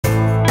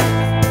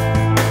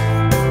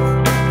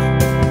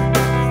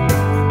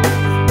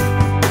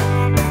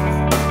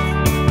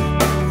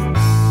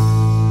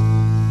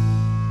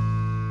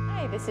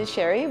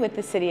Sherry with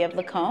the City of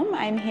Lacombe.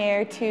 I'm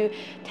here to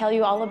tell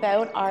you all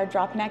about our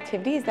drop-in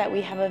activities that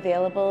we have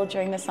available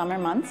during the summer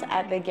months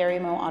at the Gary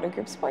Moe Auto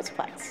Group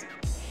Sportsplex.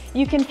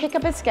 You can pick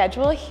up a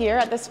schedule here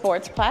at the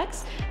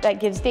Sportsplex that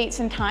gives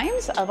dates and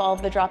times of all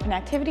of the drop-in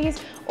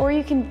activities, or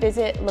you can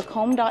visit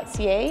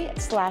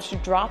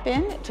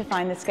Lacombe.ca/drop-in to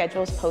find the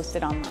schedules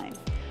posted online.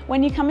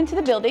 When you come into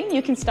the building,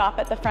 you can stop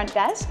at the front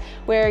desk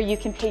where you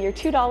can pay your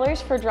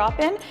 $2 for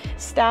drop-in.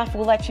 Staff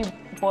will let you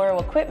borrow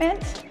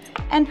equipment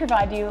and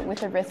provide you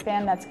with a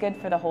wristband that's good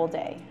for the whole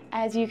day.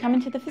 As you come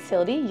into the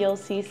facility, you'll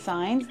see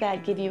signs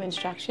that give you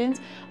instructions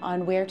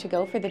on where to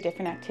go for the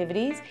different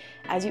activities.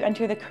 As you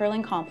enter the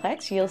curling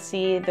complex, you'll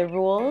see the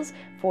rules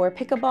for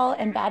pickleball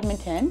and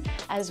badminton,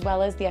 as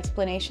well as the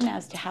explanation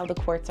as to how the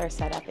courts are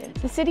set up in.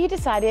 The city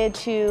decided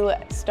to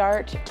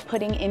start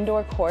putting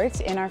indoor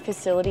courts in our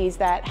facilities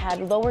that had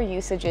lower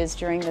usages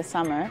during the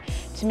summer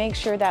to make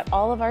sure that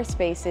all of our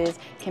spaces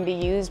can be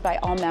used by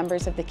all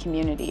members of the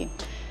community.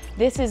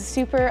 This is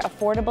super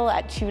affordable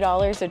at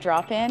 $2 a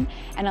drop-in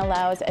and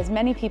allows as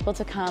many people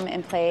to come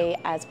and play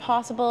as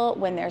possible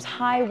when there's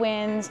high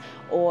winds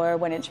or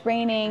when it's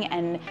raining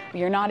and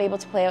you're not able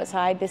to play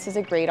outside. This is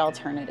a great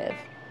alternative.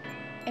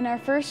 In our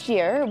first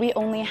year, we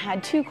only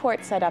had 2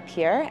 courts set up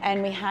here,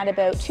 and we had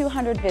about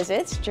 200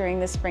 visits during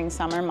the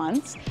spring-summer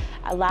months.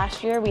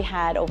 Last year, we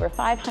had over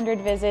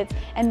 500 visits,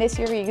 and this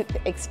year we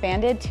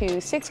expanded to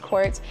 6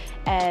 courts,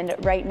 and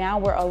right now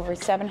we're over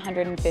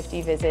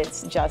 750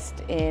 visits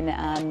just in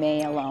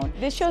May alone.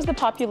 This shows the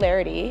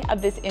popularity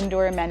of this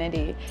indoor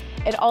amenity.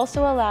 It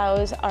also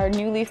allows our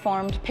newly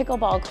formed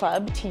pickleball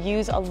club to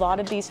use a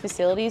lot of these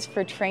facilities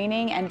for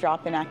training and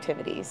drop-in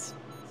activities.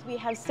 We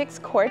have 6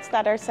 courts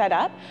that are set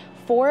up.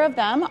 4 of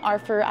them are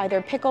for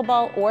either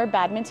pickleball or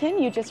badminton.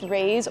 You just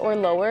raise or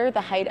lower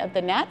the height of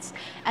the nets.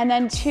 And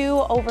then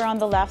 2 over on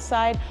the left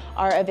side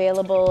are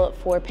available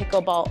for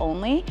pickleball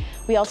only.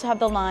 We also have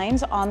the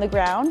lines on the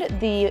ground.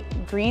 The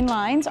green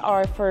lines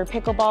are for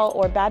pickleball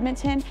or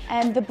badminton,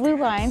 and the blue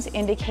lines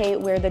indicate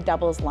where the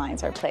doubles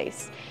lines are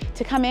placed.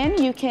 To come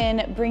in, you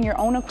can bring your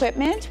own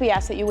equipment. We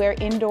ask that you wear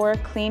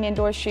clean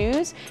indoor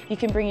shoes. You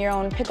can bring your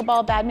own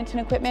pickleball, badminton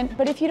equipment,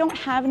 but if you don't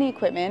have any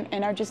equipment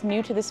and are just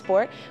new to the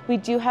sport, we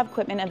do have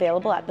equipment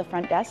available at the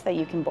front desk that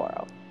you can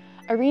borrow.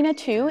 Arena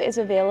 2 is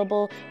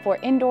available for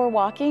indoor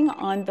walking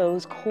on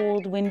those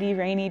cold, windy,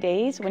 rainy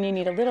days when you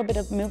need a little bit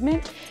of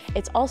movement.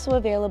 It's also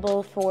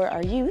available for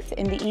our youth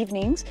in the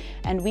evenings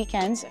and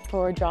weekends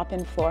for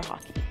drop-in floor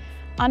hockey.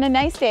 On a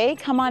nice day,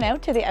 come on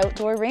out to the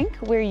outdoor rink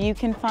where you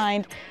can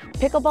find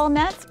pickleball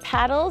nets,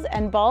 paddles,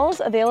 and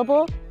balls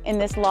available in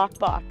this locked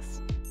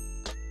box.